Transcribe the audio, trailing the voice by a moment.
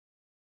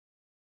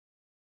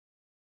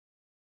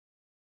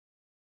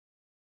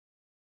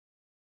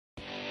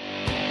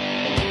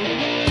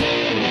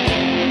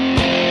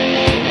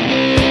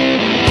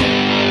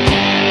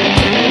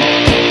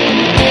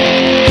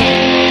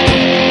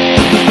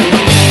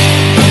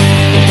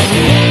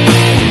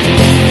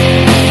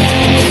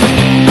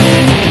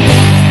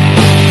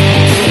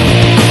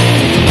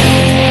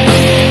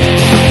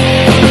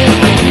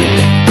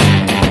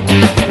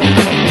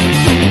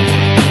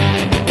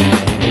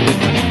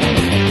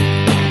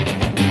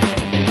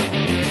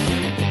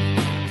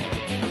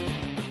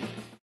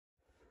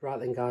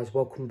Right then guys,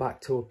 welcome back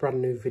to a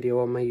brand new video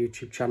on my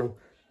YouTube channel.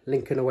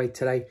 Lincoln away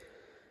today.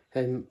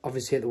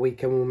 Obviously at the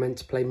weekend we were meant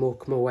to play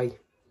Morecambe away,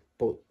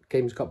 but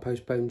games got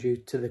postponed due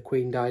to the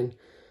Queen dying.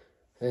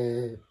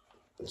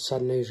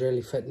 Sad news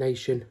really for the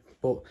nation,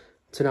 but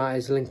tonight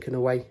is Lincoln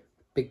away.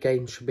 Big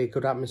game, should be a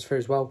good atmosphere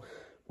as well.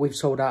 We've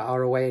sold out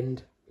our away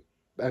end,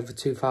 over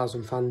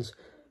 2,000 fans.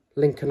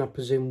 Lincoln, I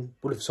presume,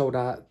 would have sold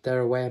out their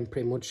away end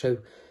pretty much, so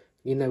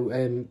you know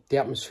the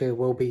atmosphere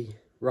will be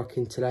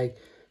rocking today.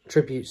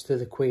 Tributes to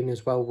the Queen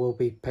as well will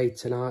be paid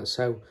tonight,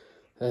 so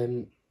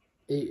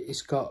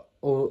it's got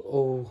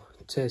all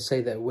to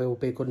say that it will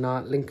be a good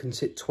night. Lincoln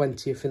sit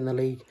 20th in the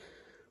league,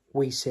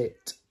 we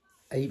sit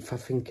 8th I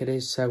think it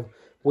is, so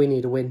we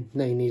need a win,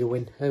 they need a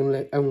win,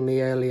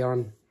 only early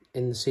on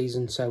in the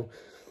season, so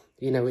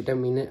you know it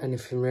don't mean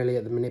anything really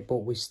at the minute, but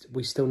we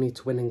still need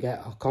to win and get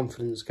our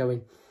confidence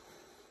going.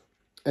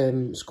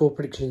 Score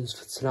predictions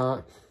for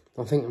tonight,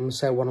 I think I'm going to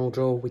say a 1-1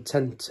 draw. We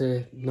tend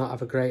to not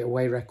have a great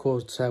away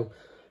record, so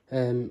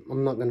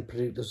I'm not going to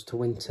predict us to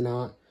win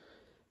tonight.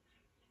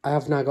 I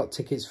have now got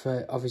tickets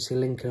for obviously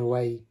Lincoln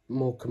away,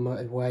 Morecambe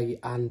away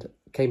and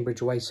Cambridge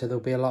away, so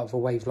there'll be a lot of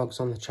away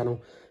vlogs on the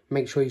channel.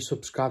 Make sure you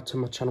subscribe to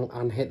my channel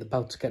and hit the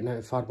bell to get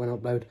notified when I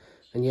upload.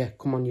 And yeah,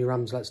 come on you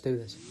Rams, let's do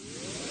this.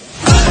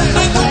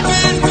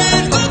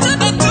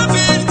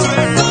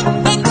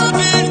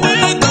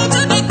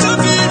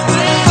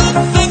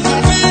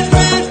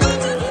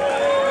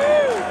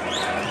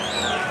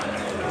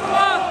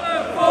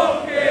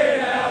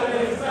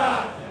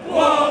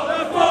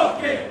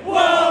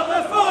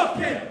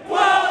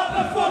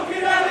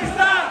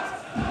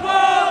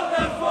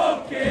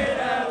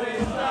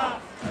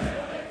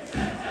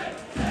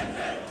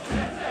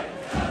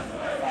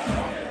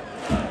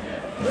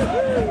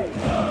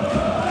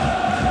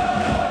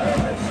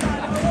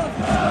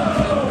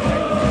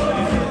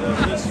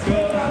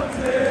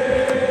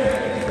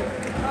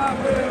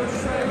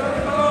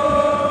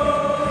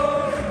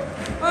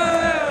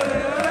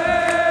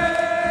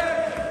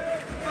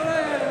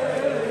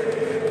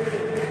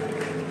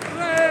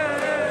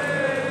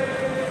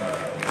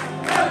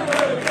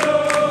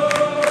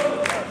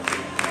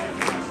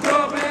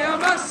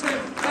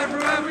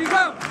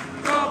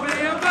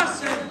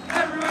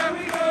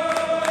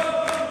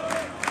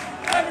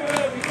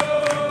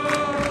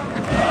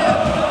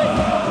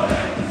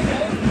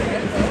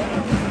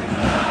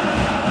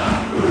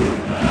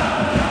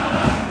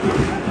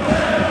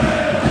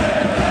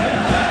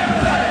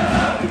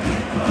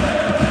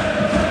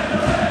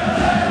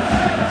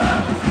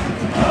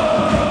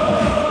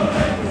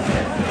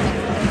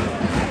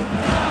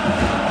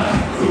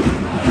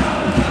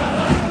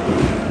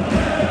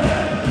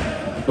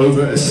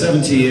 Over a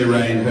 70-year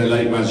reign, Her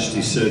late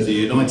Majesty served the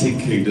United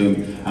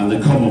Kingdom and the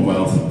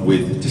Commonwealth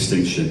with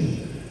distinction.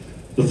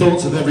 The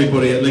thoughts of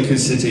everybody at Lincoln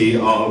City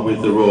are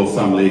with the royal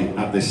family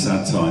at this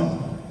sad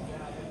time.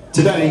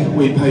 Today,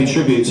 we pay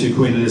tribute to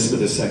Queen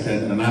Elizabeth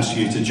II and ask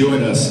you to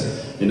join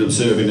us in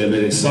observing a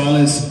minute's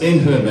silence in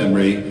her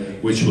memory,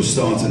 which will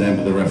start and end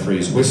with the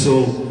referee's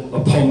whistle.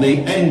 Upon the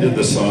end of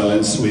the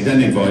silence, we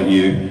then invite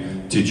you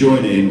to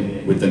join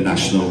in with the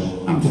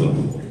national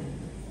anthem.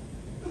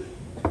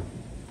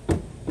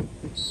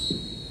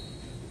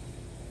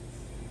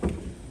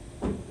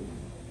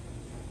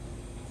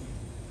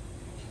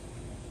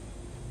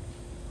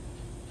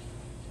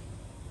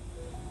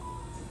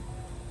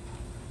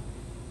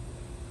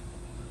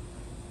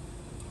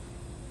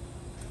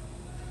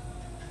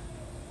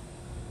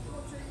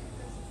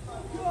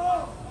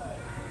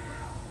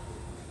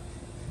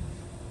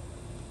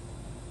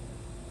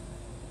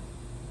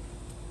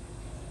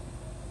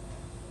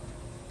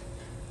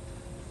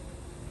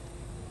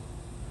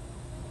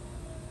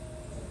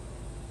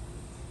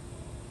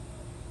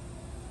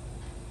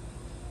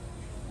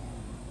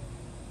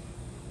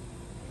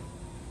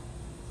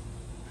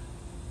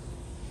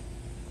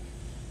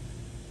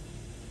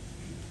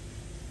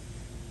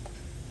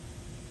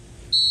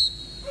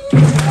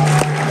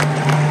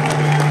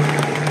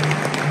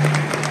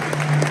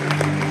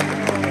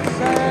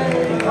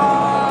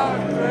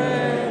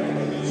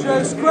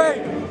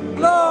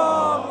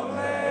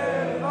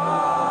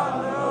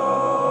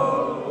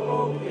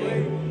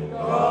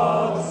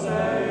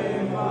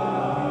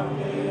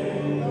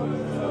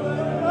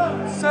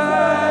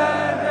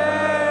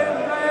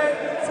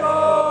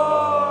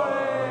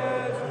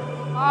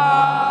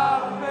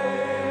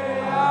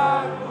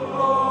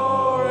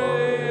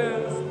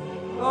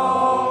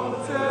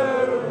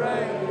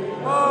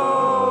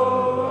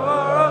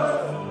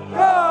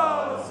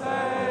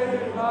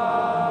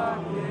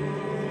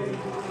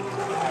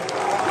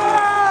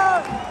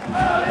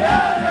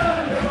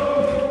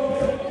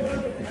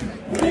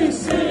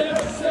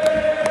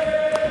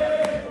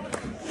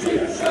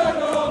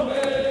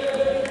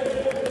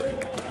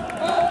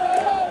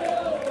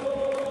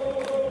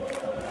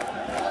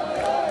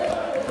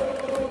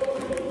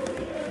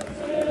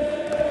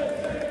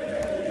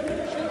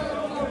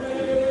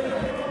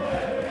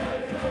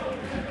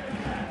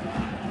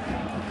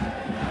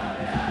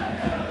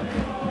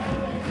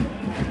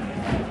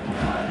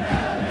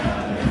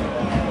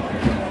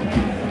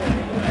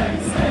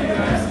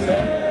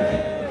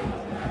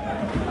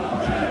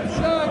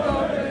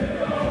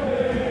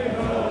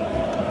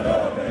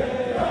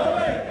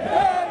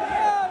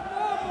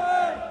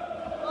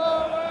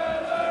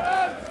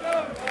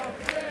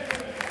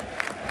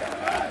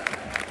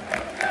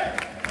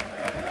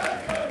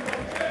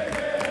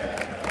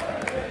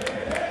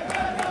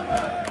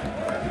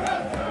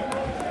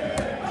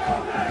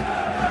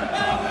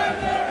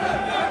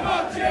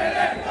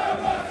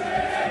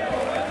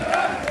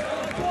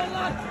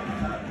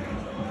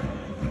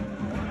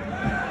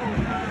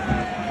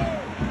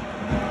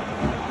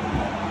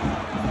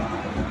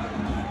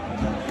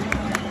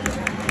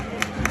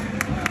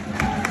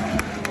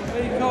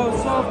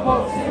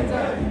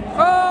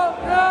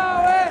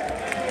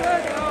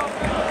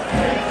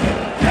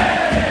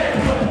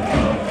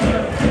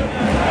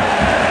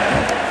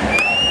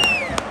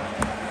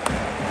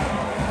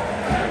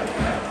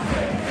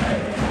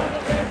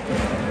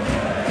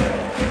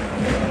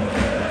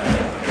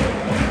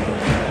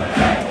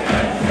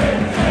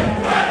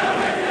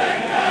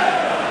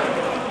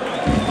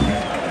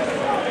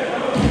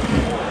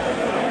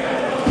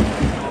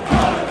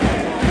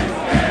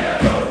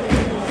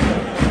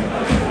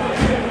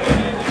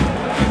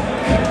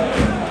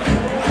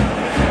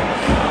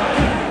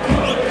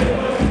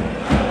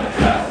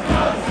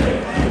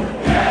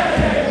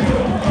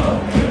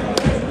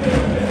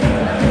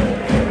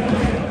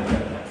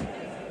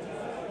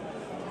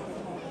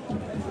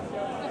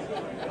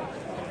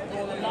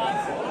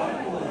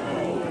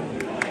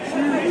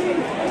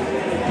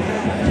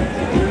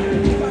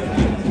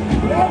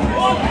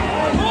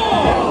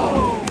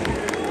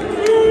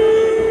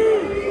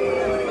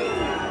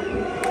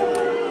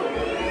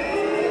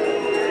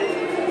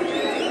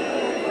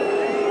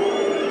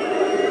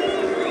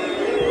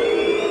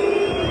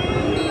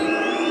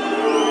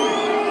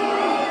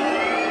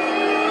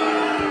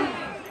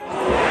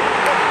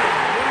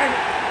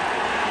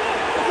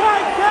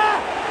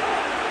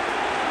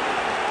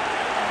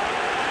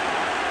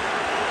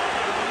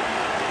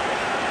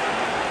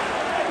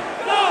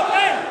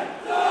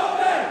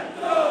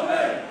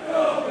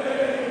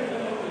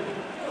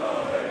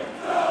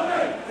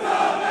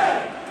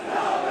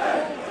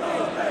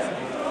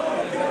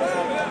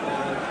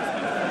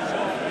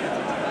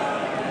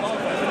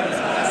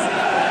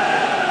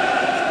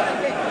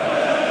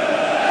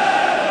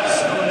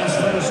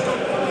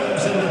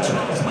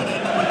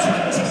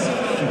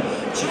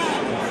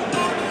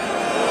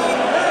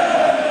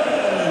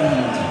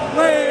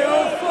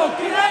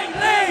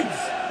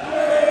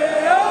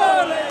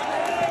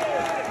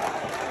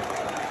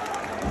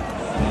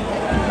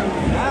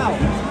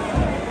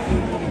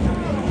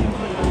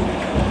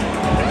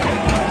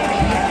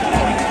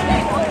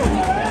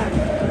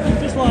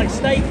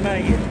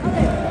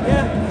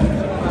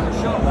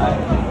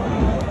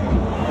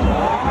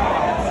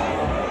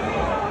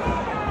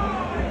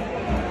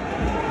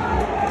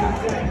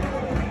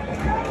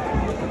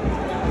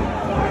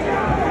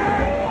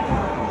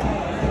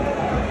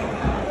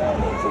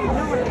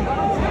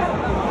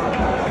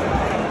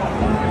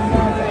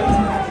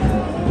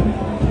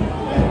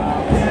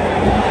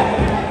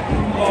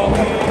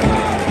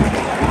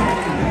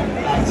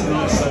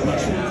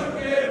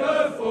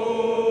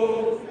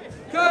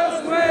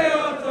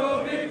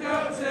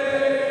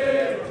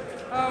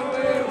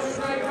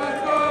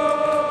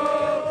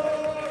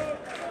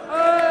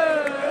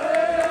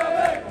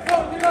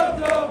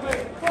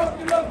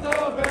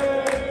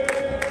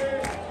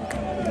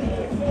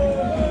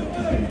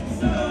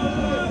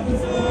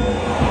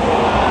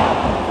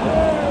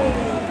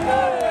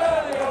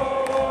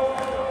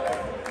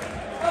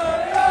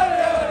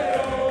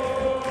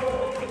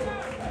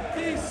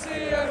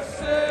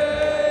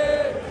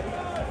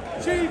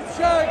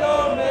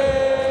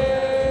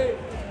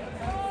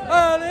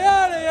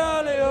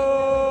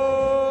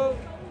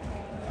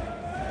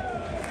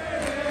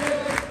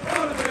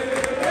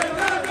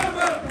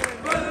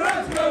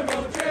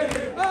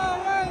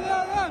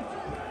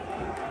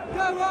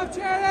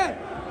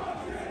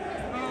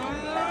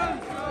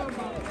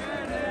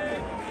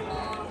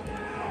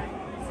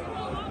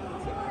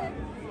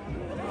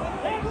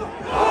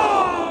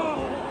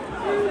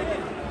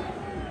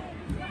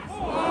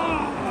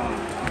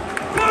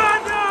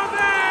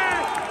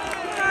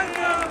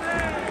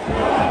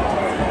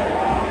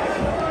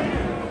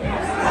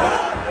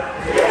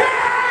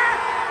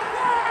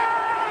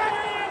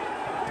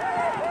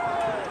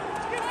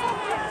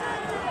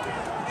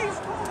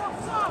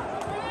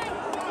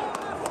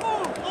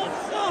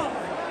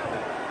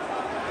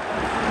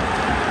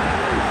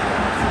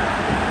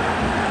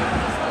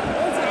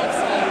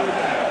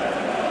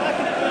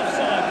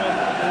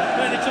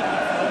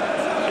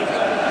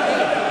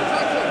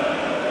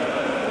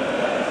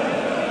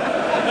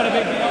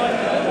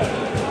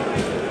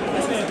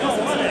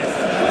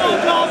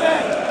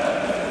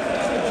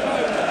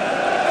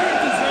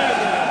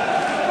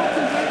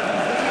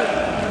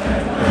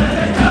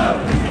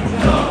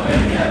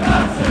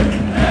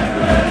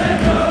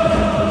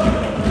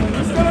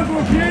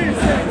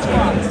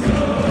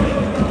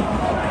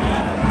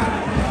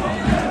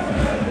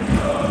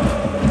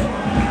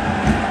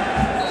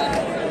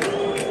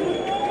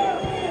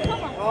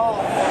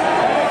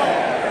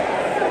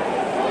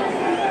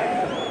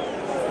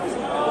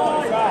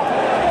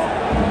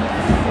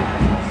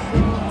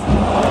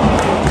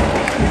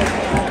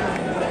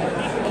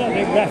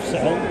 refs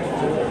at all.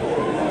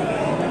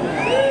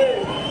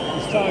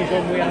 As far as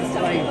when we haven't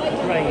played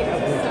great,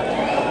 have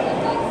we?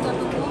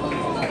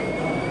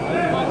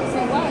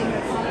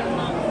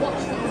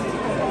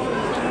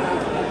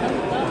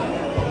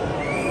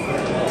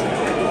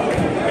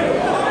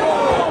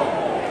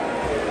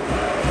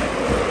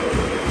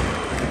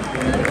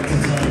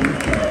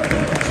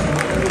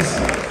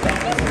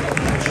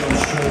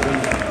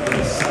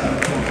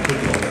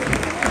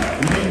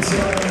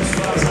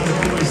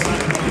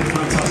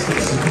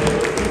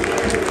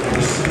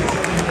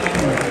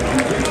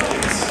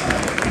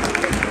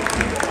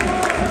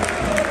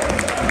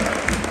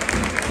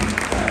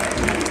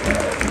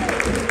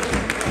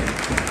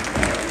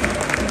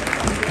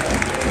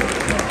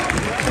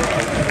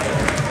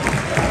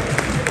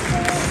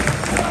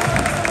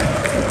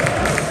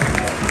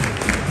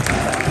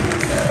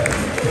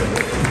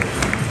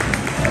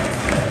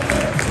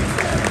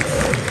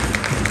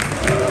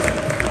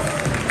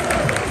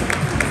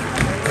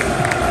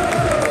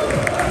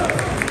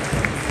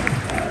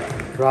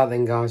 Right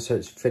then guys, so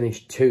it's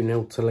finished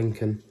 2-0 to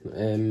Lincoln.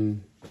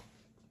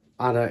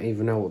 I don't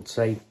even know what to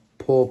say.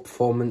 Poor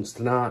performance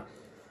tonight.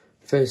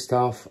 First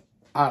half,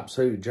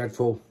 absolutely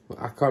dreadful.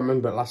 I can't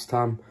remember the last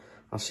time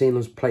I've seen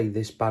us play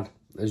this bad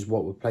as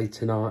what we played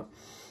tonight.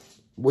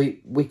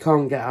 We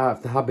can't get out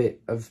of the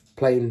habit of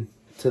playing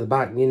to the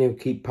back, you know,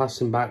 keep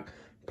passing back,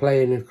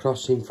 playing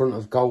across in front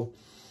of goal.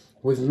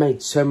 We've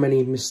made so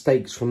many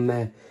mistakes from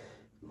there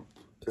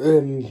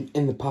in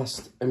the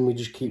past, and we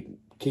just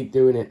keep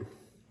doing it.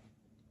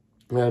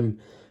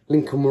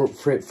 Lincoln were up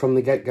for it from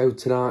the get-go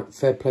tonight.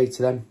 Fair play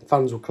to them.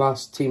 Fans were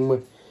class. Team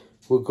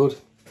were good.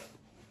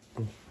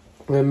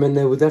 And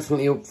they were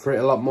definitely up for it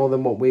a lot more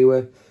than what we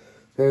were.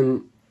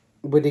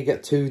 We did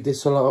get 2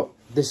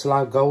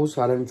 disallowed goals.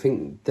 I don't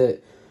think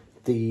that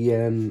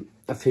the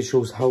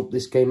officials helped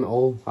this game at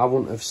all. I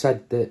wouldn't have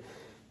said that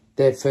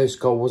their first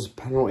goal was a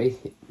penalty,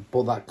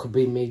 but that could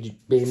be me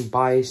being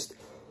biased.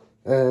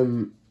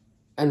 And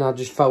I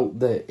just felt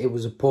that it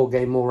was a poor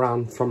game all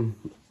round from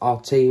our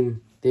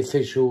team. The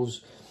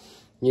officials,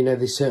 you know,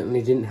 they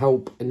certainly didn't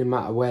help in no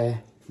matter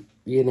where,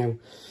 you know,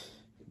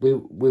 we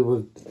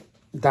were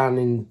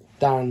down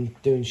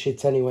doing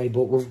shit anyway.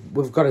 But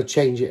we've got to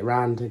change it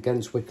around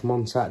against Wycombe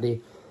on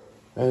Saturday.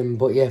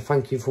 But yeah,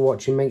 thank you for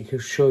watching.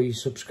 Make sure you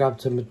subscribe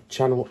to my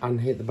channel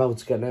and hit the bell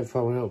to get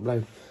notified when I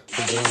upload.